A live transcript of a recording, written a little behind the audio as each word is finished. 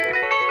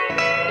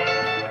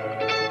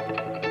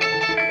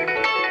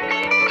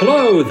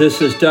Hello,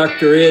 this is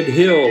Dr. Ed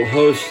Hill,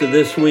 host of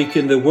This Week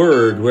in the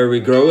Word, where we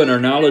grow in our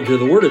knowledge of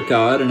the Word of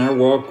God and our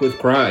walk with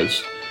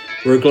Christ.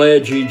 We're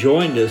glad you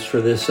joined us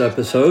for this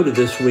episode of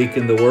This Week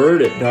in the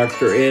Word at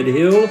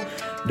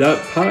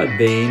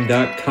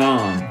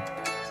dredhill.podbean.com.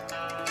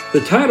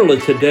 The title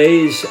of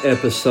today's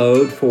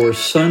episode for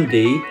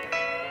Sunday,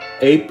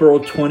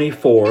 April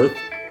 24th,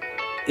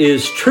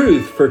 is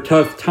Truth for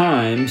Tough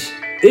Times.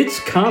 It's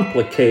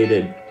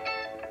Complicated.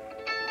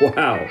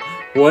 Wow.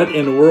 What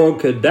in the world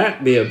could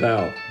that be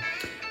about?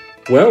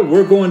 Well,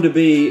 we're going to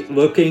be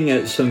looking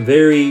at some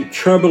very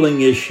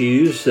troubling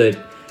issues that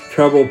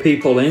trouble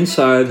people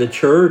inside the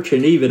church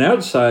and even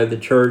outside the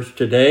church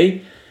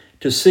today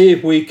to see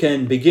if we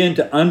can begin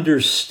to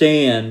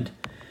understand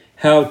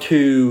how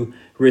to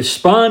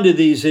respond to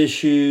these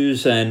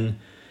issues and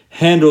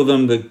handle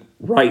them the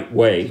right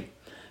way.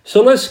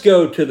 So let's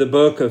go to the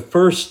book of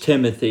 1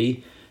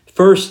 Timothy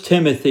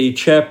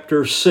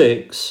chapter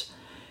 6.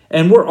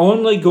 And we're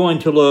only going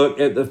to look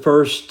at the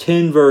first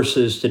 10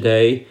 verses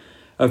today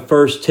of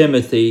 1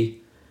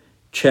 Timothy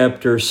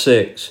chapter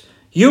 6.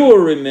 You will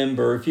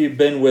remember, if you've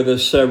been with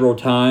us several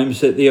times,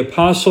 that the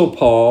Apostle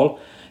Paul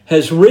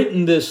has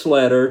written this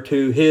letter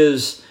to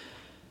his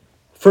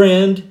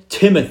friend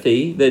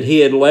Timothy that he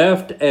had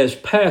left as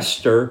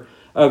pastor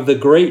of the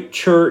great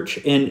church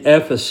in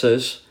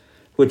Ephesus,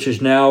 which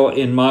is now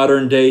in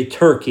modern-day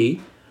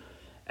Turkey.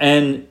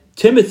 And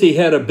Timothy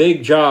had a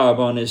big job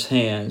on his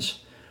hands.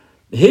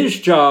 His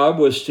job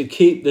was to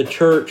keep the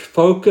church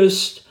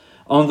focused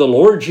on the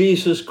Lord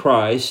Jesus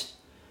Christ,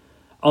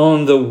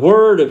 on the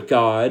Word of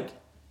God,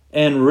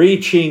 and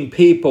reaching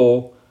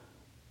people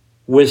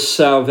with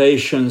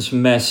salvation's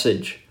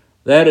message.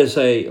 That is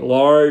a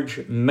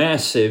large,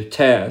 massive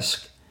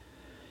task.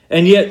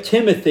 And yet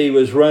Timothy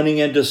was running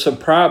into some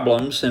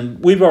problems,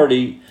 and we've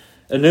already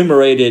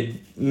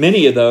enumerated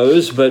many of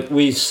those, but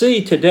we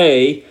see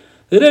today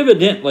that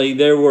evidently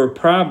there were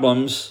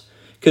problems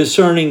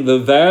concerning the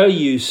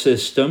value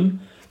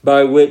system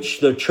by which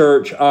the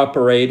church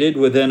operated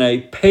within a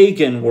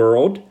pagan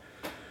world,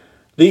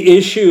 the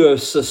issue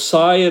of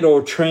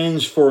societal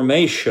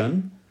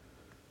transformation,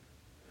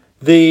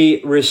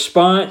 the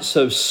response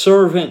of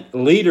servant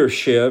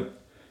leadership,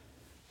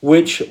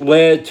 which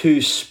led to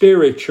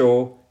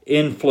spiritual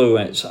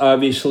influence,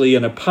 obviously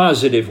in a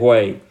positive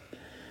way.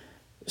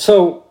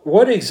 So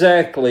what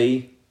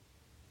exactly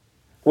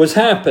was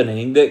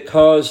happening that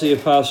caused the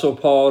Apostle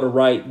Paul to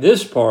write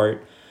this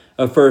part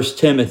of 1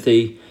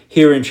 Timothy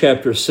here in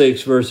chapter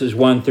 6, verses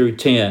 1 through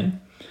 10.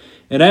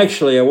 And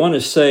actually, I want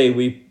to say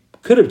we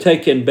could have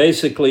taken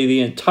basically the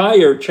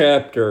entire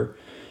chapter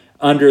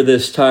under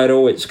this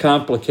title. It's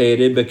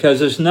complicated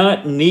because it's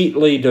not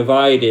neatly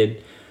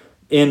divided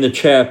in the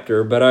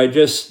chapter, but I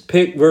just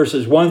picked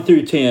verses 1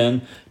 through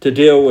 10 to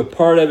deal with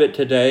part of it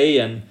today,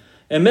 and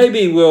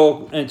maybe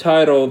we'll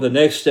entitle the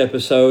next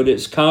episode,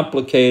 It's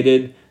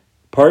Complicated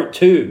Part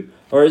 2,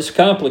 or It's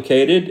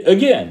Complicated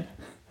Again.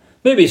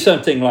 Maybe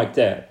something like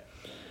that.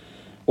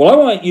 Well, I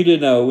want you to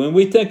know, when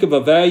we think of a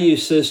value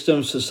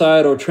system,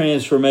 societal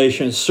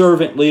transformation,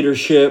 servant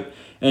leadership,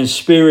 and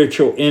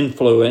spiritual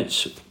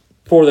influence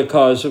for the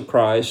cause of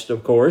Christ,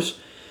 of course,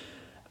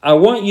 I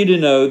want you to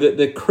know that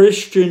the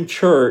Christian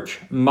church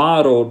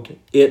modeled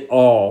it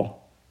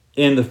all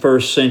in the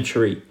first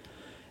century,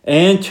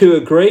 and to a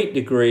great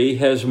degree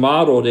has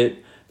modeled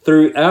it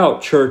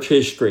throughout church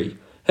history.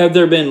 Have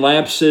there been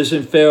lapses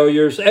and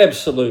failures?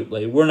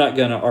 Absolutely. We're not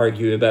going to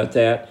argue about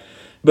that.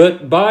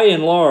 But by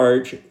and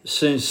large,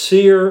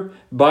 sincere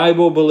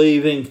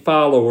Bible-believing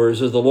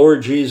followers of the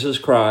Lord Jesus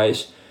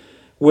Christ,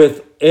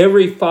 with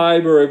every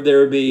fiber of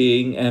their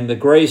being and the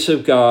grace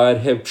of God,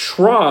 have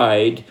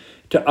tried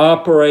to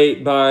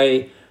operate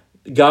by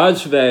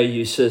God's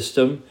value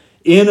system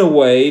in a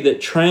way that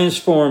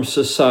transforms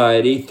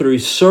society through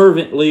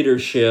servant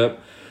leadership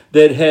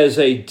that has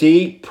a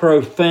deep,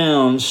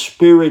 profound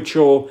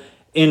spiritual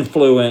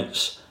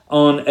influence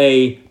on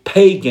a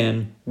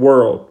pagan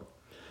world.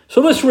 So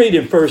let's read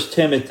in 1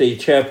 Timothy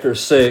chapter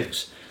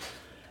 6,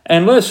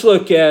 and let's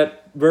look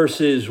at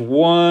verses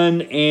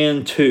 1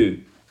 and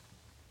 2.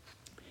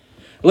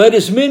 Let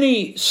as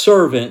many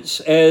servants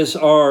as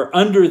are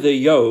under the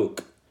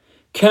yoke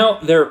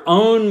count their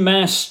own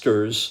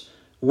masters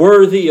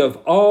worthy of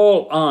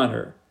all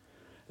honor,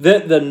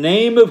 that the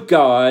name of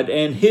God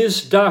and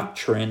his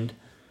doctrine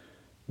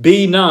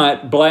be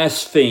not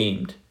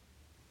blasphemed.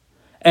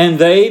 And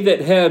they that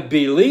have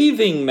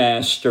believing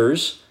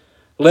masters,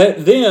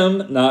 let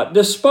them not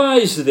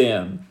despise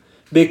them,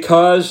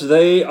 because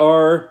they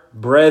are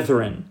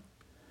brethren,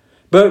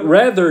 but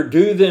rather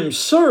do them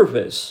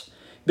service,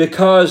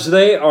 because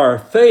they are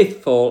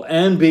faithful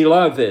and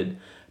beloved,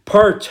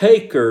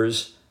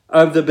 partakers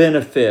of the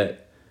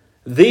benefit.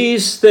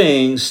 These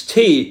things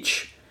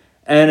teach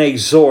and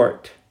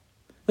exhort.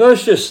 Now,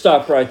 let's just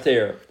stop right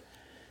there.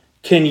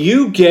 Can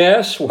you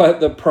guess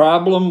what the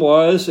problem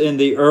was in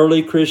the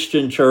early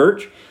Christian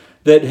church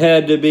that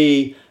had to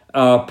be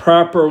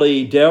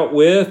properly dealt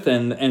with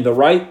and the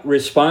right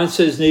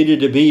responses needed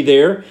to be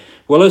there?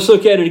 Well, let's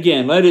look at it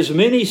again. Let as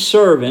many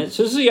servants,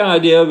 this is the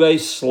idea of a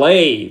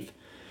slave.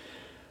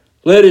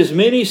 Let as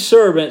many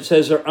servants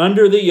as are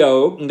under the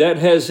yoke, and that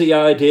has the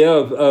idea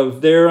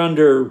of they're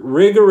under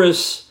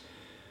rigorous,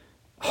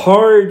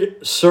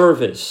 hard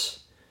service.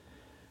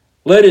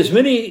 Let as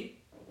many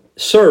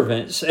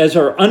servants as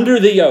are under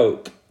the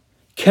yoke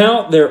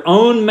count their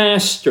own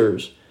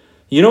masters.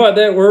 You know what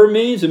that word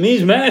means? It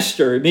means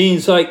master. It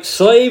means like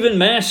slave and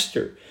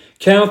master.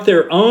 Count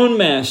their own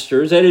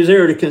masters. That is,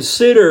 they're to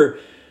consider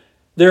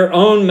their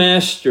own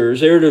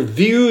masters. They're to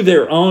view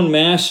their own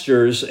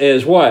masters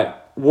as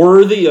what?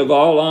 Worthy of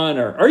all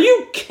honor. Are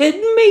you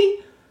kidding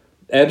me?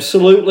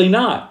 Absolutely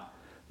not.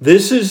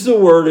 This is the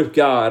word of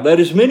God. Let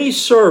as many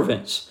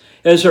servants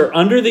as are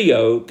under the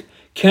yoke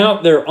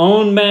count their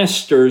own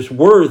masters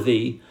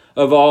worthy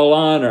of all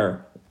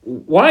honor.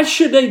 Why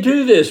should they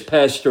do this,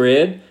 Pastor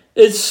Ed?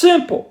 It's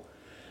simple.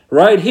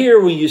 Right here,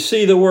 when you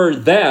see the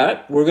word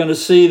that, we're going to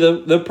see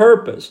the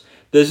purpose.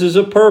 This is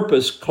a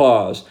purpose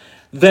clause.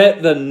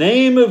 That the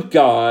name of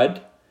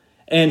God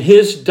and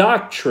his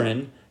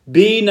doctrine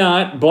be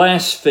not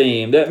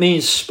blasphemed. That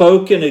means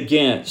spoken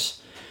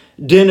against,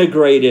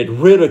 denigrated,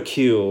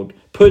 ridiculed,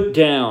 put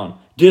down,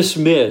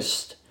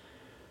 dismissed,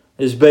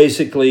 is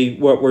basically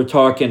what we're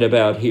talking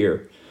about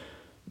here.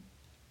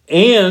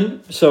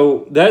 And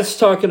so that's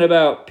talking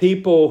about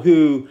people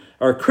who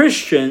are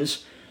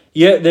Christians,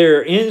 yet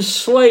they're in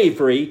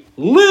slavery,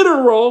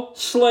 literal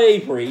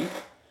slavery,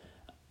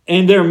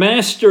 and their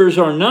masters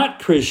are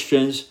not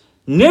Christians.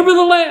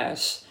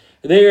 Nevertheless,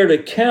 they are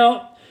to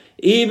count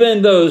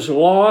even those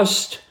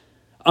lost,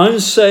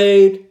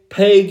 unsaved,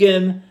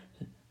 pagan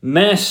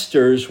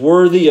masters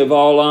worthy of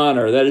all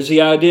honor. That is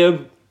the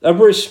idea of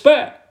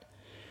respect.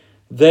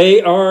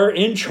 They are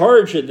in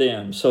charge of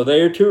them, so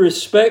they are to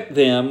respect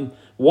them.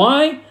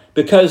 Why?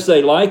 Because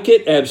they like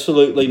it?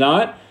 Absolutely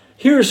not.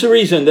 Here's the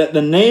reason: that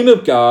the name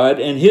of God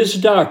and his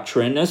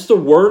doctrine, that's the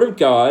word of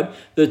God,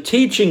 the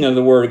teaching of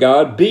the word of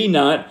God, be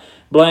not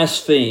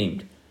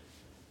blasphemed.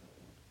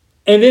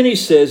 And then he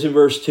says in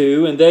verse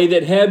 2, and they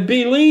that have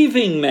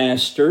believing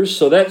masters,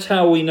 so that's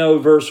how we know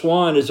verse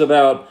 1 is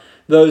about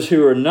those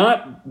who are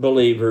not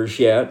believers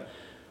yet.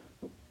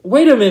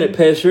 Wait a minute,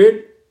 Pastor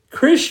Ed.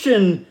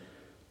 Christian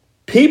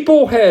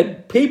people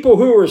had people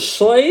who were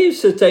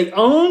slaves that they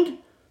owned?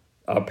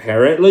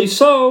 Apparently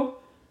so.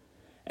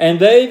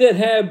 And they that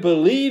have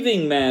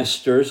believing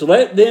masters,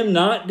 let them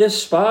not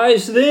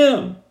despise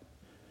them.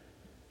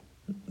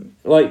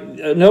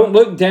 Don't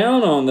look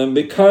down on them,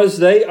 because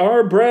they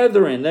are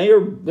brethren. They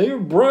are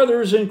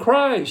brothers in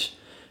Christ.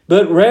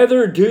 But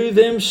rather do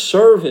them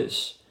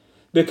service,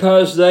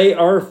 because they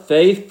are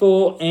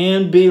faithful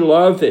and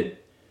beloved,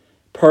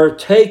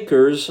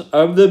 partakers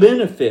of the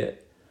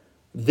benefit.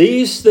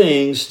 These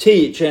things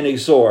teach and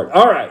exhort.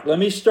 All right, let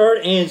me start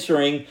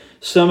answering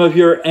some of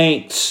your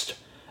angst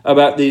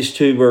about these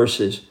two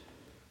verses.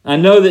 I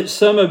know that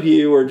some of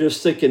you are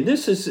just thinking,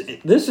 this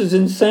is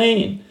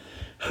insane.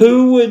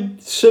 Who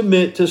would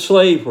submit to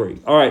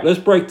slavery? All right, let's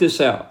break this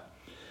out.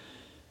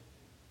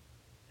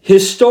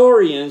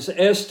 Historians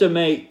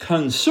estimate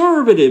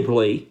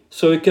conservatively,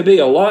 so it could be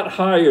a lot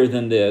higher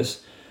than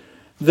this,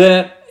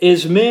 that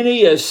as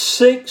many as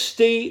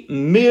 60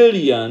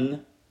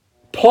 million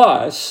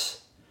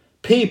plus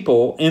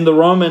people in the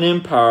Roman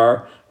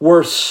Empire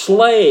were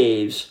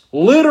slaves,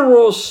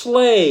 literal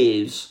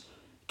slaves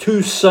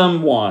to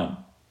someone.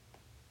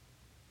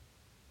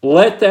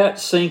 Let that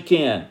sink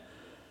in.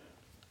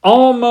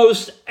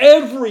 Almost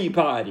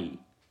everybody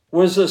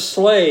was a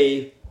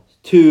slave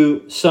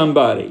to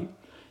somebody.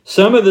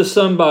 Some of the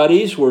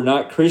somebodies were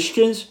not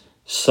Christians,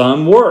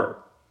 some were.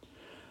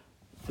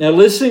 Now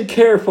listen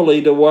carefully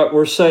to what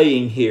we're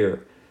saying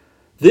here.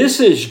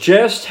 This is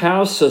just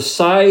how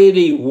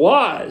society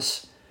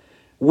was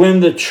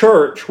when the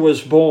church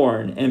was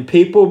born and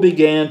people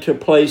began to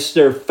place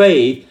their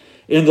faith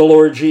in the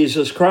Lord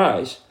Jesus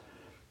Christ.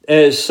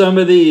 As some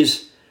of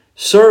these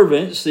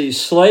servants, these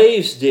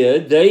slaves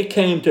did, they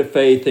came to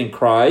faith in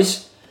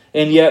Christ,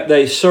 and yet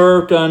they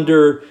served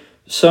under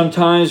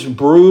sometimes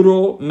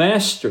brutal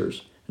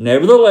masters.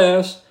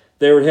 Nevertheless,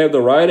 they would have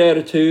the right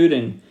attitude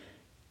and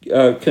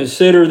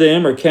consider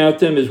them or count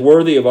them as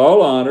worthy of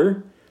all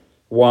honor.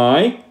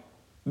 Why?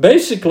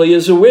 Basically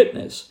as a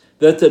witness,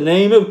 that the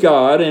name of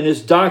God and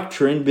his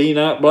doctrine be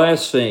not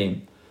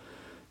blasphemed.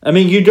 I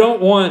mean, you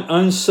don't want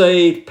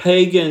unsaved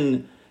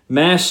pagan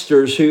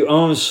masters who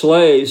own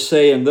slaves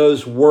saying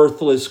those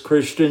worthless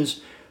Christians,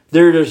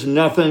 they're just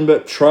nothing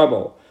but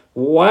trouble.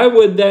 Why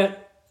would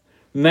that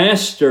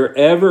master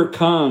ever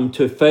come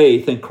to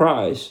faith in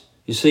Christ?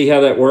 You see how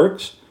that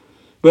works?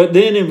 But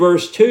then in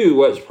verse 2,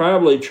 what's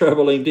probably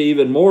troubling to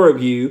even more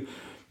of you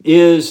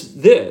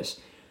is this,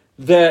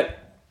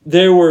 that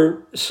there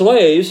were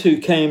slaves who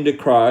came to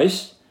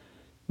Christ,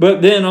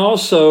 but then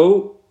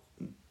also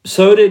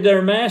so did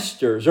their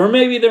masters. Or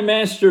maybe their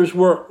masters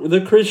were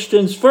the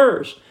Christians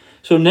first.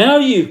 So now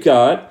you've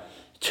got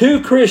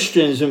two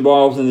Christians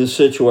involved in this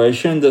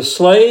situation, the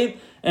slave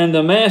and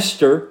the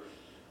master.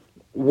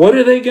 What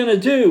are they going to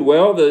do?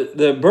 Well,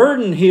 the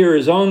burden here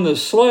is on the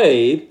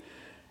slave,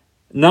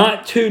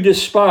 not to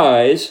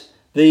despise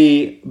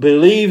the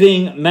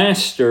believing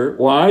master.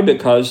 Why?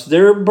 Because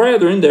they're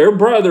brethren, they're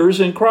brothers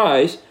in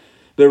Christ,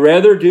 but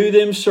rather do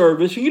them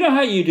service. You know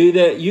how you do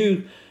that?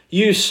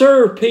 You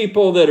serve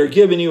people that are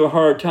giving you a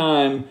hard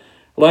time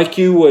like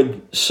you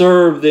would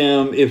serve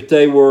them if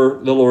they were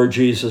the Lord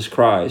Jesus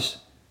Christ.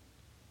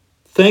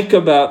 Think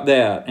about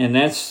that. And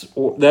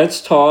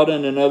that's taught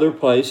in another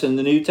place in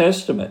the New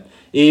Testament,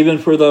 even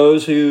for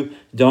those who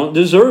don't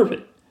deserve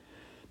it.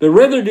 But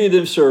rather do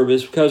them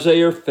service because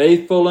they are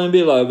faithful and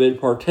beloved,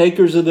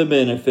 partakers of the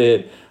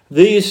benefit.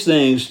 These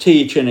things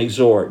teach and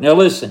exhort. Now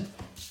listen,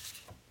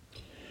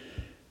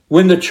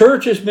 when the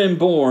church has been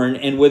born,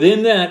 and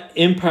within that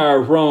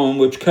empire of Rome,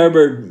 which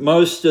covered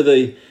most of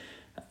the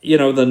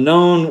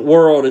known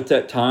world at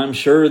that time,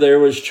 sure, there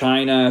was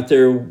China out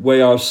there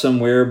way off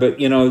somewhere, but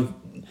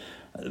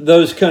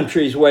those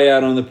countries way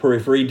out on the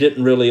periphery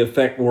didn't really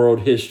affect world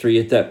history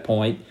at that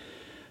point.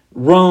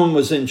 Rome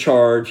was in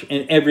charge,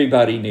 and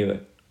everybody knew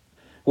it.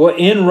 Well,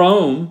 in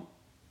Rome,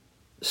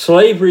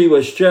 slavery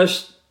was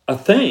just a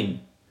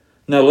thing.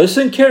 Now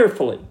listen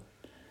carefully.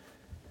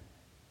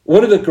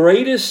 One of the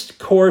greatest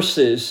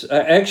courses,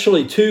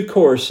 actually two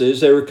courses,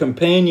 they were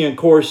companion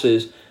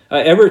courses I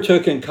ever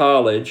took in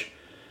college,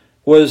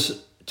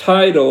 was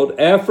titled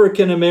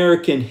African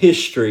American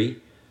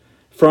History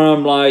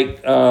from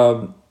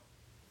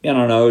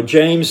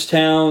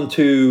Jamestown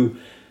to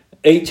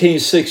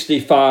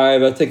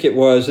 1865, I think it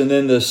was. And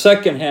then the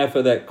second half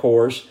of that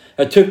course,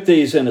 I took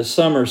these in a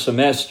summer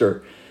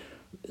semester.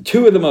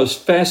 Two of the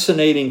most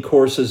fascinating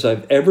courses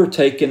I've ever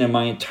taken in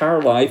my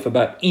entire life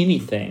about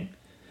anything.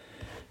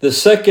 The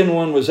second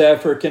one was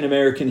African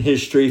American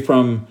history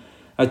from,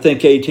 I think,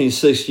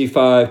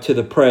 1865 to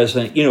the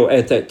present,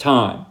 at that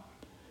time.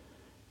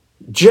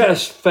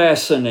 Just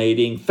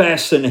fascinating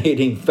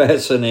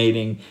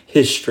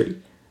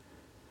history.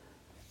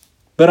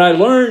 But I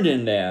learned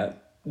in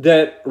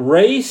that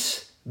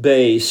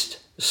race-based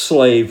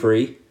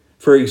slavery,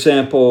 for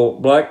example,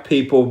 black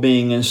people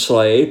being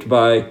enslaved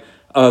by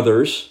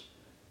others,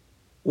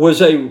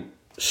 was a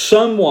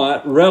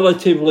somewhat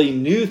relatively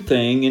new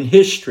thing in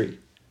history.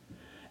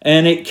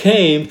 And it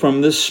came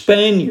from the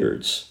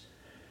Spaniards,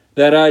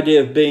 that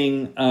idea of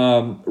being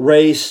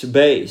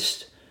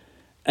race-based.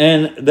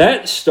 And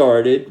that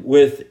started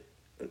with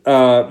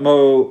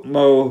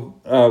Muslim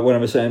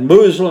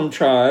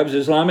tribes,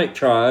 Islamic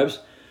tribes,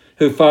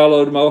 who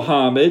followed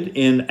Muhammad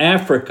in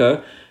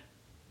Africa,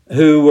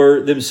 who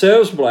were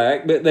themselves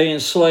black, but they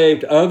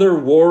enslaved other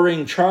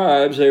warring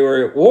tribes they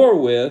were at war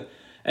with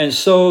and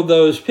sold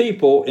those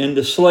people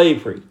into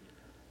slavery.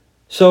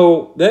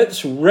 So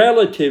that's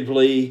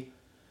relatively,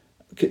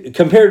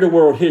 compared to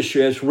world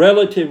history, that's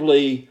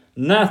relatively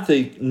not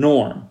the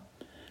norm.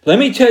 Let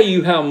me tell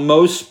you how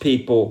most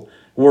people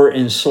were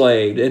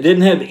enslaved. It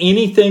didn't have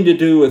anything to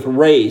do with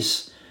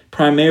race,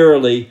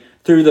 primarily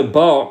through the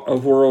bulk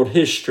of world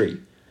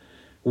history.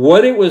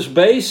 What it was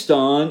based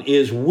on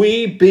is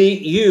we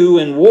beat you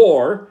in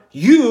war.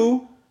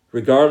 You,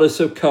 regardless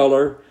of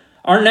color,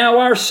 are now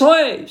our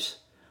slaves.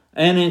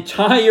 And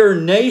entire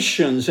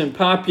nations and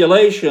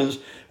populations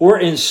were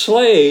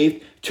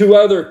enslaved to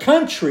other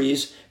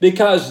countries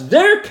because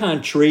their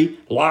country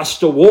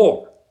lost a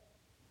war.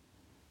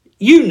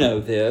 You know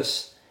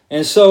this.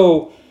 And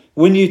so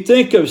when you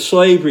think of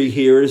slavery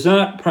here, it's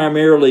not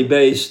primarily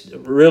based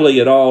really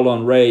at all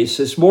on race.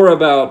 It's more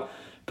about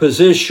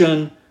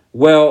position,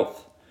 wealth,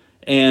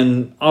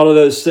 and all of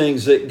those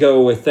things that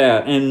go with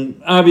that.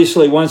 And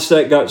obviously, once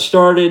that got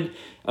started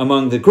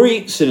among the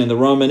Greeks and in the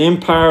Roman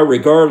Empire,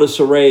 regardless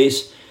of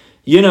race,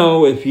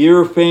 if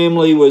your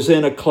family was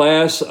in a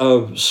class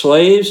of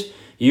slaves,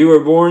 you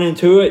were born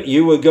into it,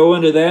 you would go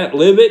into that,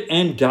 live it,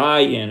 and die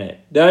in it.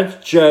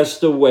 That's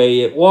just the way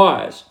it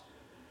was.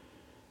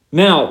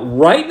 Now,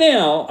 right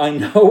now, I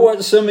know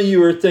what some of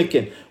you are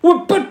thinking.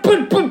 Well, but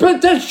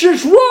that's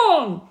just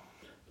wrong.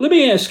 Let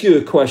me ask you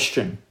a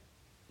question.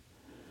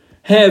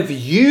 Have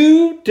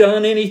you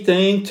done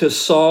anything to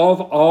solve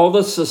all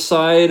the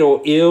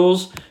societal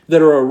ills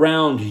that are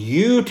around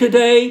you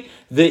today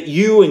that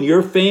you and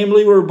your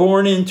family were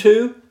born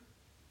into?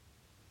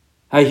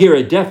 I hear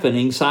a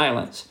deafening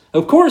silence.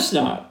 Of course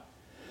not.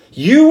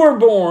 You were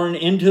born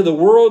into the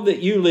world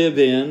that you live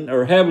in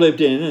or have lived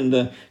in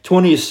the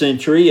 20th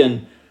century,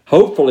 and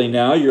hopefully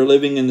now you're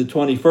living in the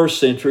 21st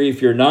century.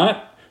 If you're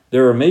not,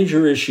 there are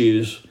major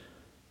issues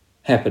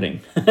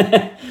happening.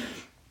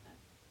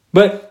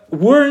 But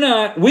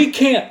we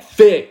can't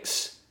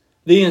fix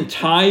the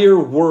entire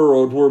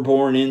world we're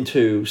born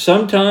into.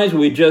 Sometimes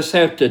we just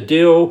have to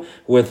deal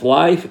with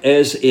life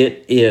as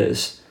it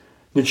is.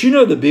 But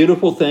the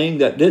beautiful thing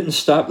that didn't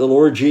stop the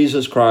Lord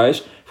Jesus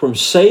Christ from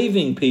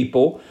saving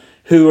people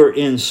who are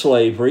in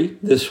slavery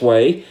this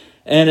way,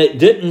 and it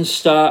didn't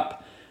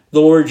stop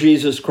the Lord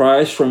Jesus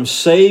Christ from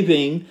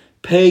saving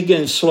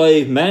pagan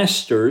slave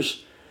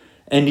masters.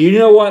 And you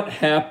know what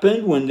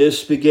happened when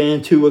this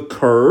began to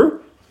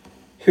occur?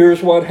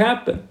 Here's what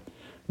happened.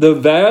 the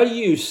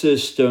value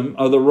system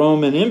of the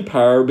Roman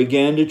Empire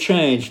began to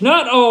change.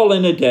 Not all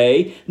in a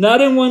day, not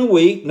in 1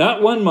 week,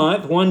 not 1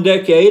 month, 1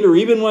 decade, or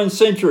even 1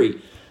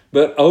 century.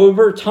 But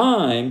over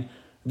time,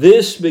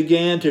 this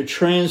began to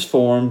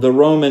transform the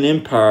Roman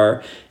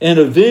Empire, and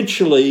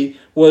eventually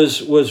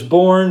was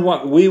born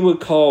what we would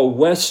call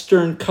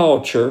Western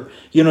culture.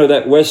 You know,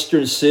 that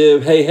Western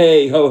Civ, hey,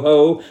 hey, ho,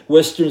 ho,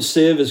 Western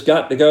Civ has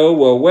got to go.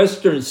 Well,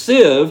 Western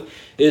Civ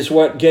is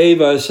what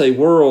gave us a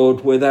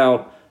world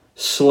without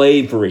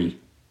slavery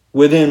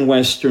within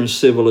Western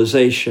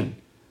civilization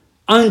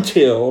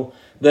until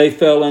they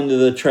fell into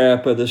the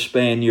trap of the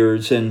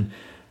Spaniards and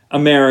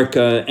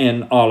America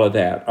and all of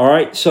that. All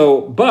right,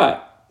 so,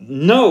 but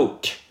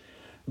note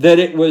that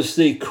it was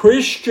the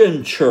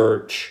Christian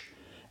church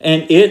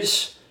and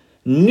its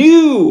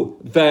new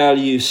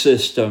value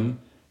system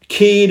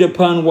keyed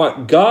upon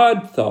what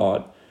God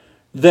thought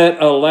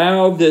that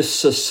allowed this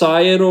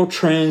societal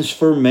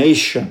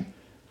transformation.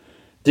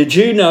 Did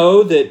you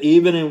know that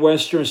even in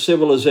Western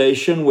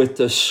civilization, with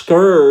the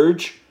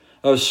scourge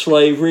of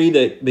slavery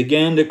that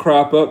began to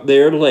crop up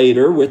there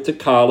later with the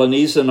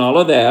colonies and all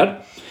of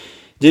that,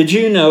 did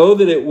you know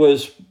that it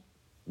was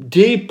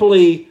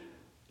deeply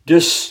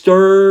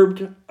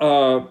disturbed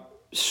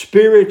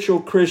spiritual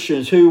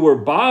Christians who were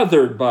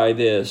bothered by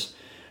this,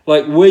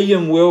 like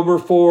William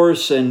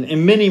Wilberforce and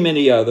many,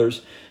 many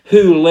others,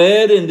 who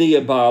led in the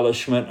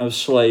abolishment of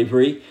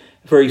slavery,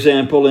 for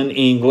example, in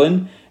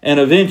England. And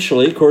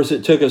eventually, of course,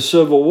 it took a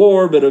civil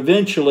war, but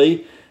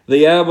eventually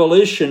the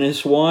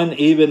abolitionists won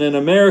even in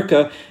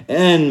America,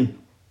 and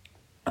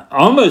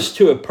almost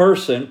to a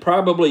person,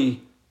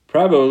 probably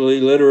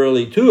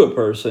literally to a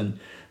person,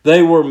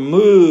 they were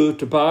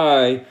moved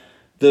by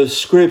the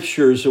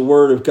scriptures, the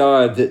word of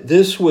God, that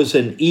this was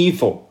an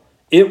evil.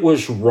 It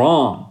was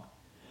wrong.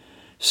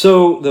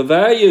 So the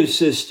value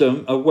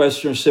system of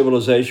Western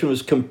civilization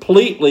was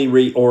completely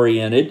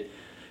reoriented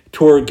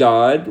toward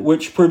God,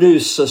 which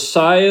produced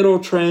societal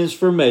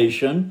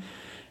transformation.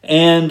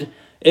 And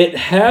it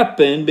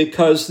happened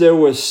because there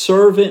was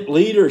servant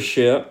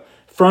leadership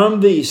from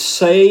these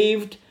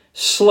saved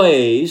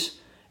slaves,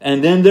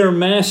 and then their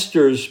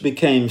masters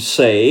became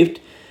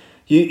saved.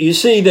 You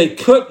see, they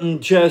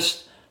couldn't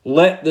just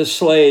let the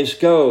slaves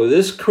go.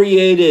 This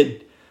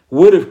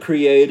would have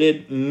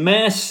created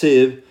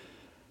massive,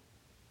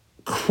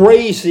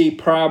 crazy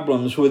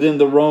problems within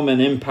the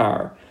Roman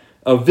Empire.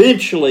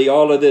 Eventually,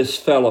 all of this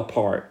fell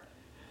apart.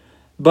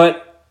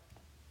 But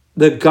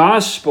the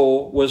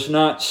gospel was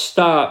not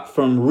stopped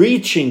from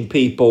reaching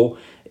people,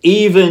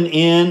 even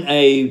in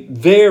a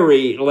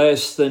very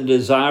less than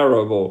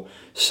desirable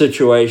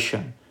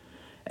situation.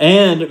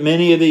 And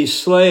many of these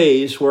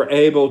slaves were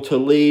able to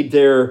lead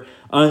their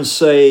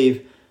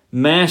unsaved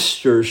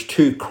masters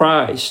to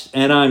Christ.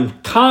 And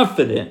I'm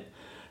confident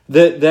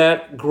that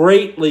that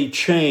greatly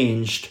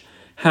changed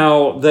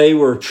how they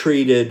were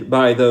treated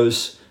by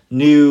those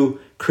new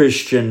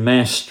Christian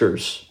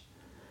masters.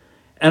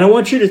 And I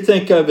want you to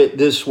think of it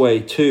this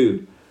way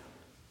too.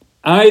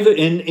 Either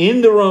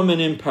in the Roman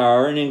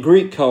Empire and in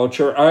Greek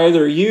culture,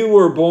 either you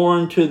were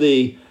born to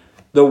the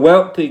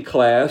wealthy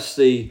class,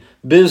 the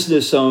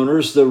business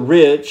owners, the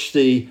rich,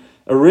 the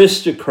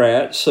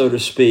aristocrats, so to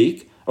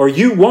speak, or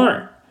you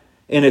weren't.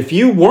 And if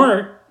you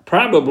weren't,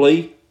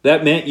 probably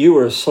that meant you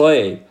were a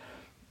slave.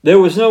 There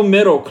was no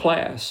middle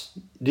class.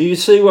 Do you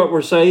see what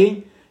we're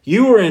saying?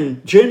 You were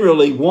in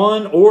generally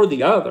one or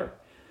the other,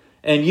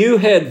 and you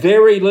had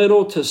very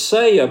little to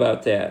say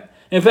about that.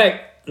 In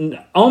fact,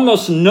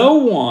 almost no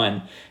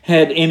one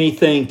had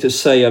anything to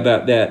say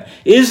about that.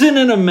 Isn't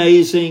it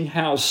amazing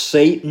how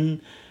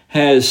Satan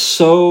has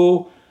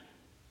so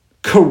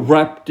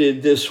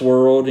corrupted this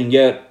world, and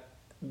yet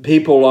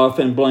people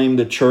often blame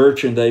the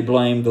church and they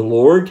blame the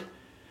Lord?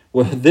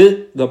 Well,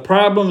 the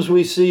problems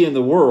we see in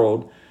the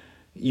world,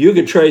 you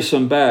could trace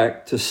them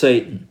back to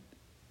Satan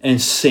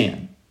and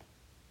sin.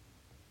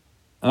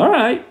 All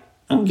right,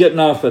 I'm getting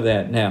off of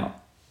that now.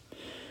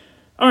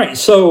 All right,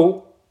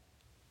 so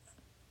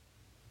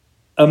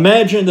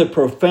imagine the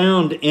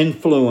profound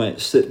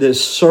influence that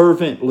this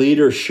servant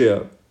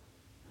leadership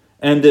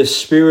and this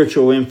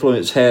spiritual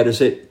influence had as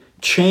it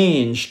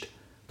changed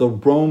the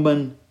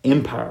Roman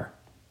Empire.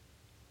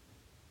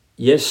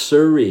 Yes,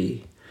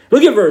 sirree.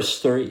 Look at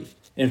verse 3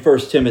 in 1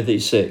 Timothy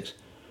 6.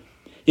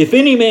 If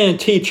any man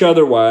teach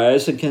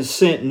otherwise and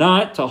consent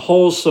not to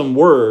wholesome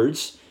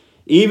words,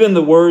 even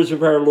the words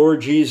of our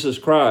Lord Jesus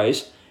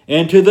Christ,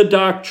 and to the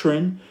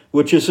doctrine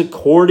which is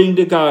according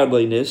to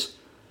godliness,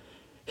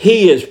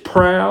 he is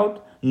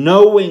proud,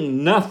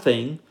 knowing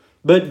nothing,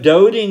 but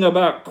doting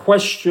about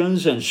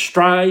questions and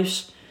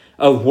strifes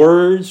of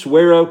words,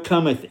 whereof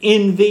cometh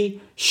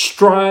envy,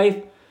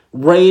 strife,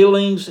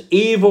 railings,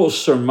 evil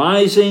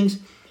surmisings,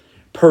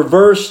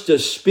 perverse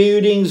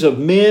disputings of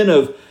men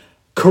of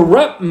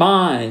corrupt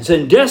minds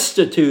and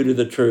destitute of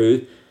the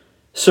truth,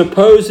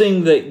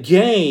 supposing that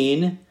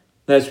gain,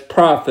 that's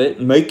profit,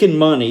 making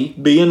money,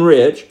 being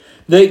rich,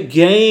 that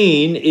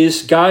gain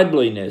is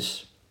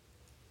godliness.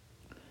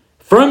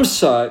 From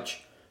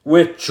such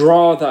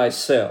withdraw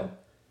thyself.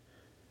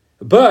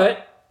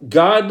 But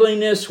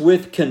godliness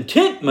with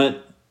contentment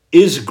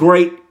is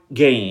great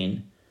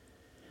gain.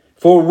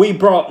 For we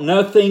brought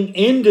nothing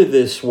into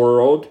this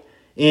world,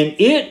 and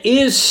it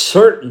is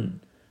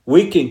certain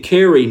we can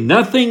carry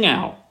nothing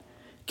out.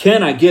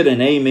 Can I get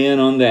an amen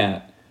on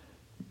that?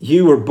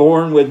 You were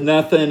born with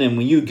nothing, and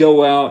when you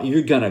go out,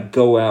 you're going to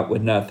go out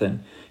with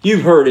nothing.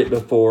 You've heard it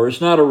before.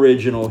 It's not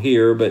original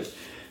here, but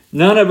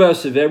none of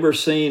us have ever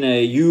seen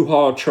a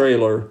U-Haul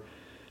trailer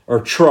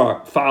or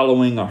truck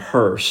following a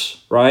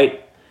hearse,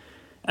 right?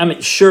 I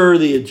mean, sure,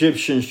 the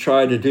Egyptians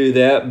tried to do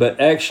that,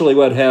 but actually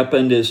what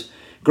happened is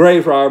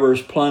grave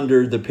robbers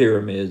plundered the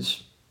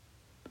pyramids.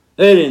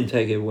 They didn't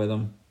take it with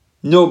them.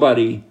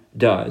 Nobody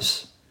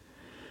does.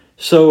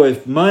 So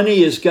if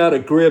money has got a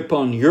grip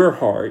on your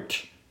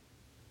heart,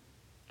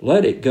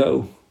 let it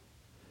go.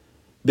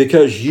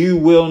 Because you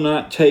will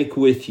not take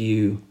with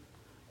you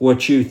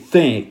what you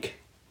think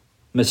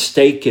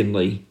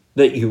mistakenly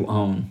that you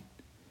own.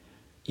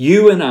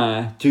 You and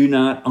I do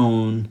not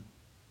own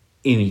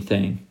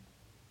anything.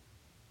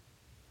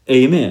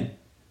 Amen.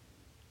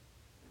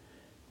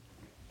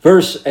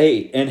 Verse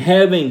 8, and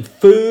having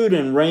food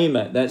and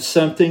raiment, that's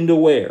something to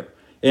wear.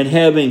 And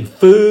having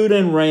food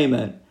and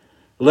raiment,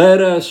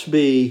 let us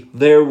be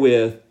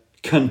therewith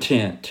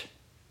content.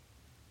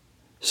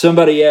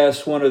 Somebody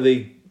asked one of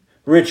the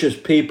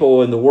richest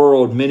people in the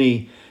world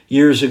many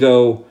years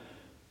ago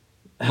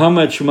how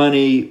much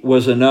money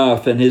was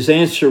enough, and his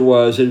answer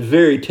was, it was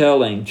very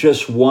telling,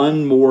 just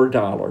 $1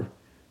 more.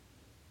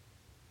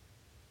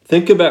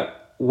 Think about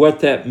what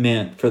that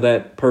meant for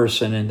that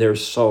person and their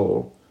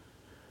soul.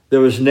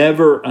 There was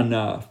never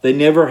enough. They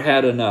never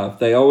had enough.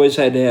 They always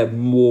had to have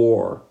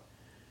more.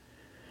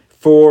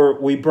 For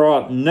we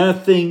brought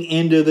nothing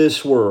into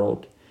this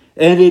world,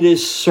 and it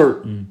is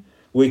certain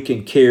we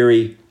can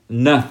carry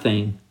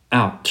nothing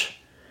out.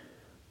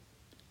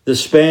 The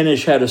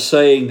Spanish had a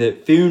saying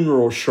that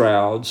funeral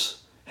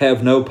shrouds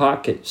have no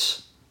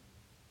pockets.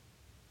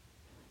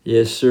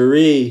 Yes,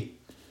 sirree.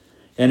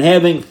 And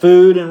having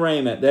food and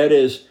raiment, that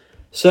is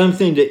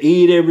something to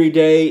eat every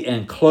day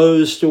and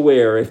clothes to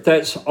wear. If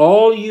that's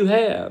all you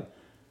have,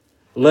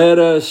 let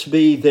us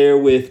be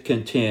therewith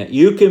content.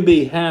 You can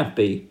be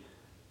happy,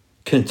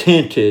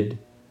 contented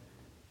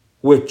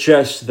with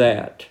just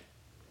that.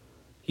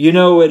 You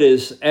know, it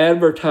is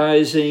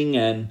advertising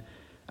and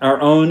our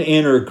own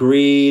inner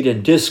greed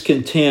and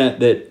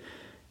discontent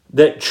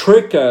that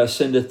trick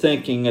us into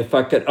thinking, if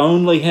I could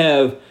only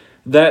have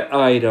that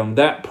item,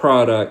 that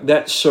product,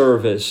 that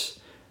service,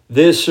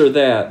 this or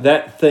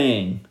that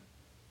thing,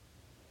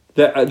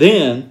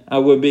 then I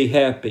would be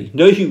happy.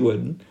 No, you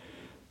wouldn't.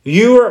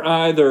 You are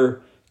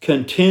either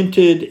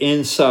contented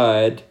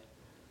inside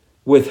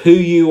with who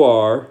you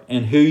are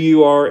and who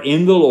you are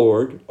in the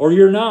Lord, or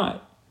you're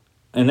not.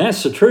 And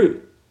that's the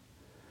truth.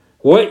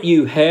 What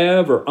you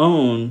have or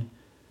own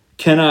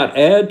cannot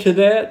add to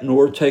that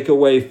nor take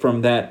away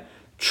from that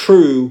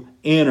true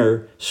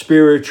inner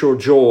spiritual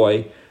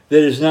joy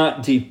that is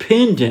not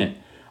dependent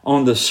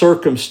on the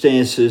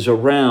circumstances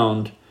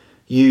around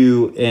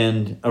you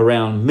and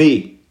around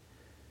me.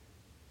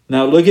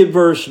 Now look at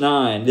verse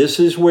 9. This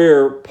is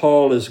where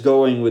Paul is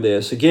going with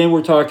this. Again,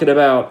 we're talking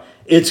about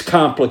it's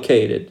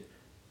complicated.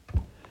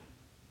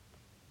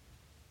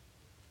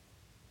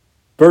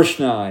 Verse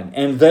 9,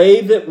 and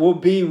they that will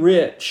be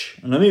rich.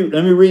 And let me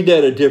read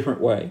that a different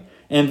way.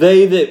 And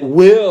they that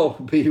will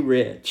be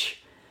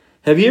rich.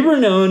 Have you ever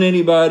known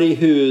anybody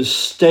whose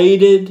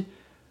stated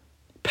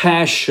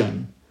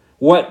passion,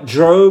 what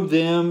drove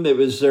them, it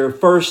was their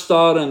first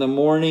thought in the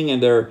morning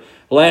and their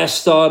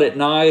last thought at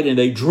night, and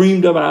they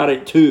dreamed about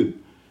it too.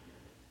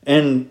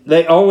 And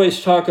they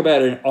always talk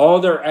about it, and all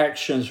their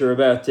actions are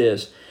about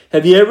this.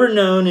 Have you ever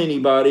known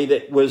anybody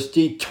that was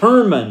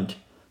determined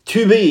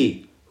to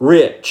be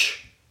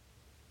rich?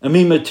 I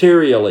mean,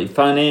 materially,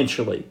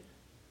 financially.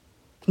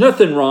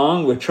 Nothing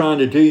wrong with trying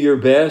to do your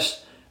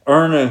best,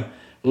 earn a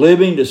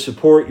living to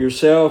support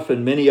yourself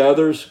and many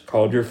others,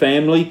 called your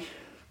family,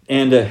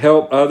 and to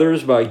help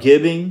others by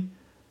giving.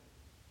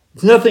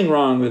 There's nothing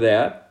wrong with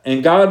that.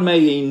 And God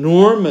may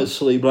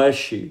enormously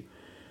bless you.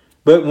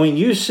 But when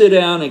you sit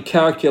down and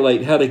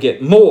calculate how to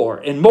get more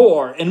and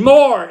more and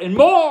more and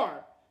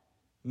more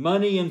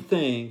money and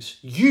things,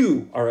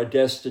 you are a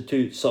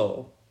destitute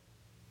soul.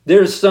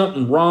 There's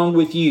something wrong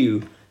with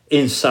you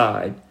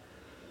inside.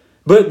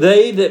 But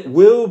they that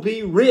will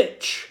be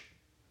rich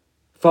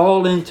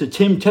fall into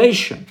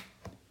temptation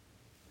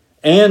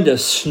and a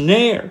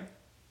snare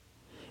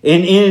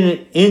and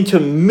into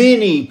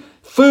many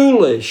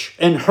foolish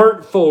and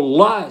hurtful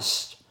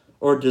lusts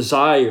or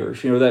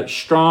desires. You know, that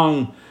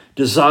strong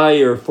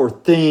desire for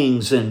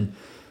things and,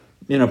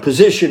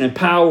 position and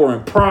power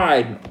and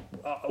pride,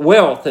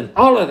 wealth and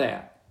all of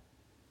that.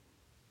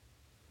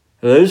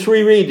 Let's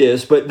reread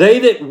this. But they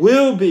that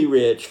will be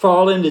rich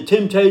fall into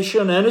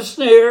temptation and a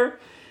snare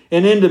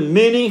and into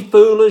many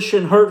foolish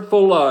and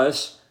hurtful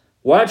lusts.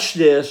 Watch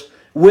this.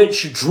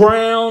 Which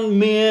drown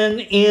men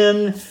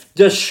in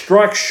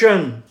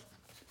destruction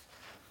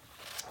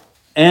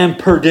and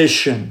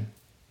perdition.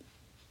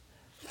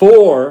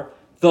 For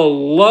the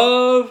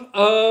love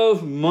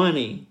of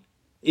money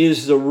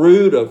is the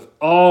root of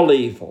all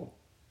evil.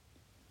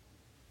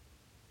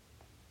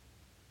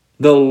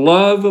 The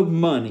love of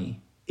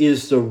money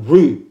is the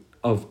root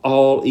of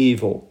all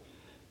evil.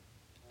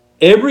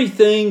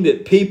 Everything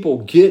that people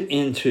get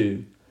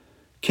into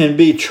can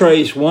be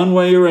traced one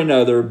way or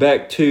another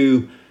back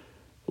to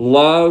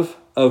love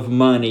of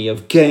money,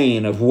 of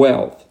gain, of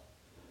wealth,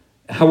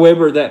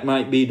 however that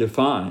might be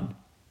defined.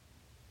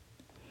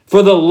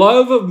 For the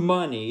love of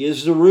money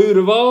is the root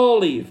of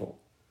all evil,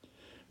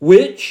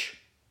 which,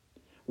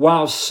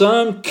 while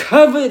some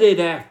coveted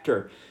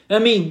after,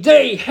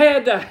 they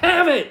had to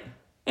have it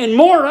and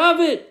more of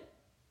it,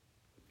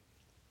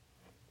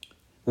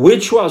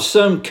 which while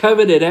some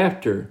coveted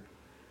after,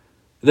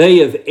 they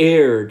have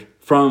erred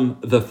from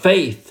the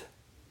faith,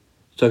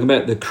 talking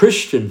about the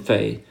Christian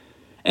faith,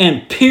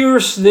 and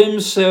pierced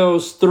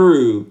themselves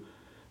through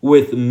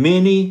with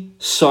many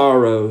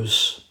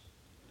sorrows.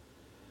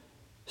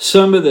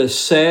 Some of the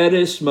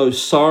saddest,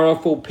 most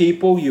sorrowful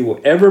people you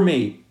will ever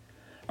meet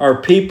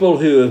are people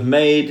who have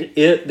made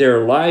it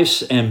their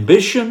life's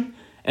ambition,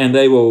 and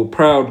they will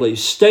proudly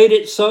state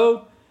it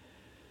so,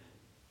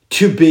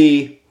 to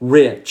be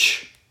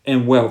rich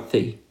and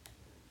wealthy.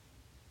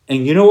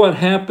 And you know what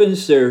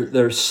happens?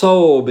 Their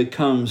soul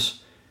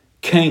becomes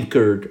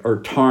cankered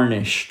or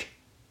tarnished.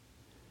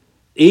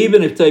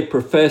 Even if they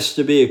profess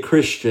to be a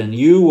Christian,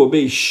 you will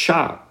be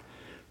shocked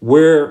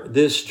where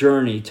this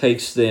journey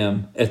takes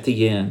them at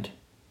the end.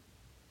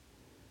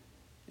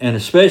 And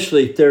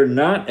especially if they're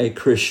not a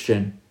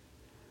Christian,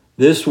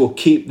 this will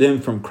keep them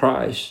from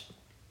Christ.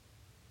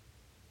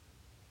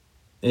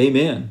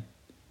 Amen.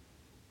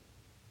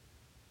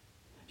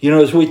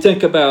 As we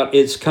think about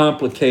It's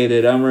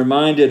Complicated, I'm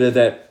reminded of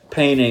that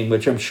painting,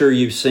 which I'm sure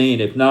you've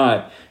seen. If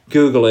not,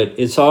 Google it.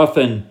 It's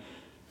often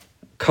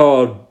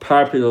called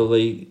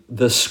popularly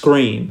The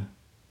Scream.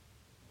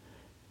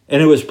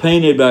 And it was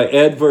painted by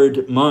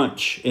Edvard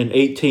Munch in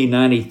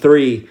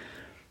 1893.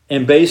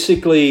 And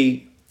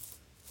basically,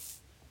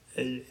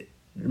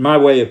 my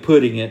way of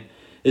putting it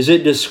is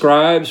it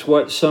describes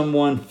what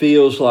someone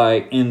feels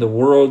like in the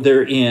world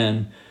they're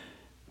in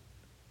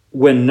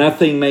when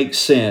nothing makes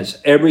sense.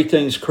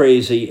 Everything's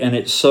crazy and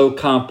it's so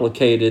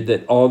complicated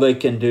that all they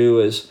can do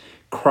is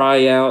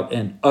cry out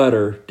in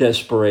utter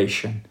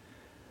desperation.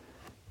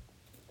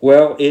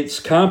 Well,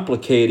 it's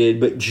complicated,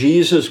 but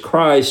Jesus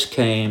Christ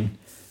came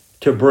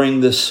to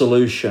bring the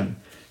solution.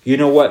 You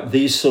know what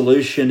the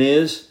solution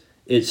is?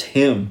 It's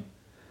Him.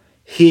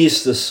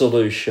 He's the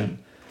solution.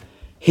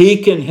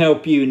 He can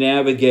help you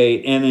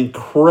navigate an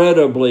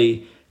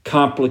incredibly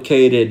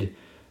complicated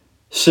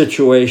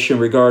situation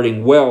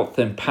regarding wealth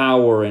and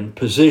power and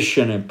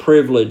position and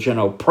privilege and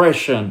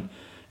oppression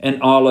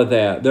and all of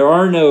that. There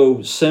are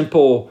no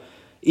simple,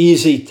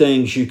 easy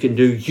things you can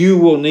do. You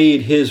will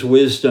need His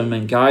wisdom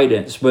and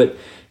guidance, but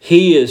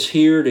He is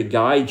here to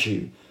guide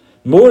you.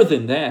 More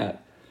than that,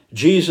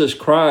 Jesus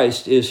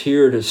Christ is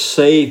here to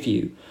save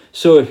you.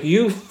 So if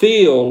you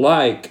feel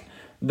like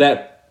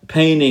that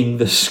painting,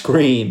 The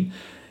Scream,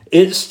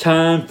 it's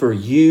time for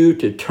you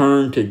to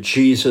turn to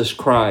Jesus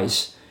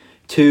Christ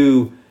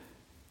to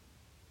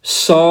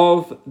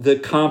solve the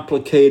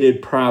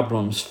complicated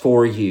problems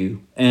for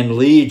you and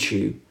lead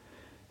you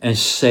and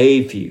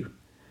save you.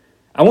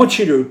 I want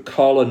you to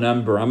call a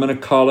number. I'm going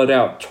to call it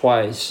out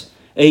twice.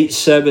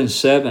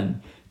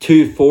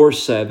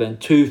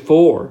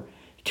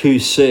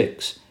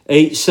 877-247-2426.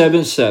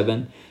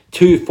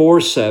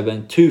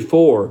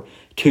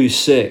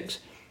 877-247-2426.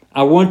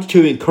 I want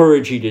to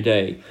encourage you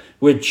today,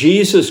 with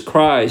Jesus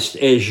Christ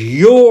as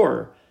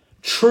your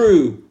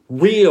true,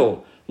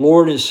 real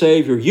Lord and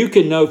Savior, you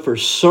can know for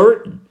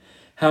certain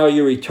how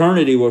your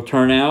eternity will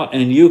turn out,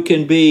 and you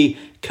can be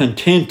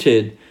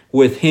contented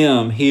with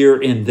Him here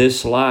in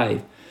this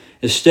life.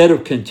 Instead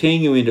of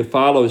continuing to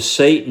follow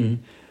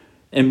Satan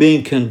and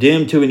being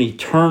condemned to an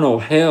eternal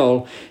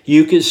hell,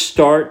 you can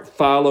start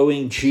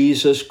following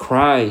Jesus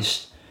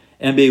Christ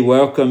and be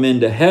welcomed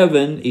into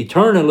heaven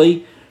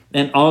eternally,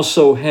 and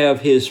also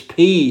have His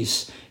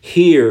peace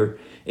here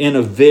in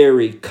a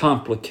very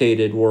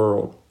complicated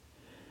world.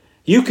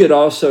 You could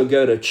also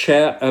go to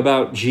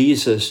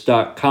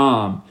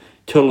chataboutjesus.com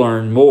to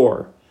learn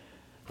more.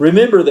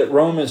 Remember that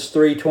Romans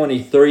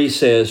 3:23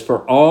 says, "For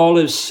all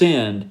have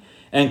sinned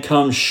and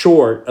come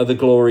short of the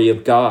glory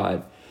of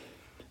God."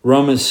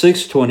 Romans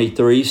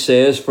 6:23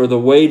 says, "For the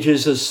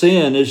wages of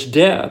sin is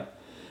death,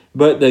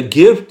 but the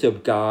gift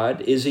of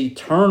God is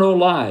eternal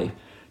life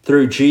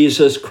through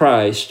Jesus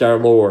Christ our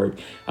Lord."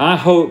 I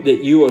hope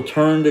that you will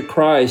turn to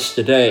Christ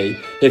today.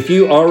 If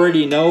you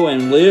already know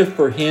and live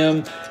for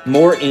Him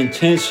more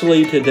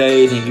intensely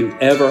today than you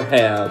ever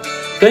have.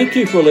 Thank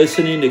you for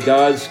listening to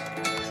God's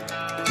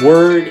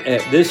Word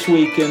at This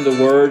Week in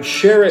the Word.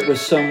 Share it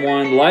with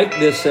someone. Like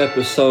this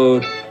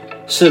episode.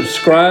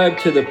 Subscribe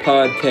to the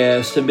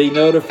podcast and be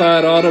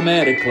notified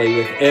automatically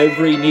with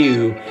every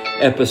new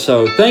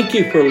episode. Thank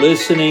you for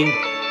listening.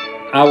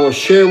 I will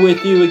share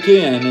with you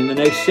again in the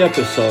next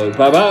episode.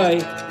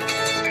 Bye-bye.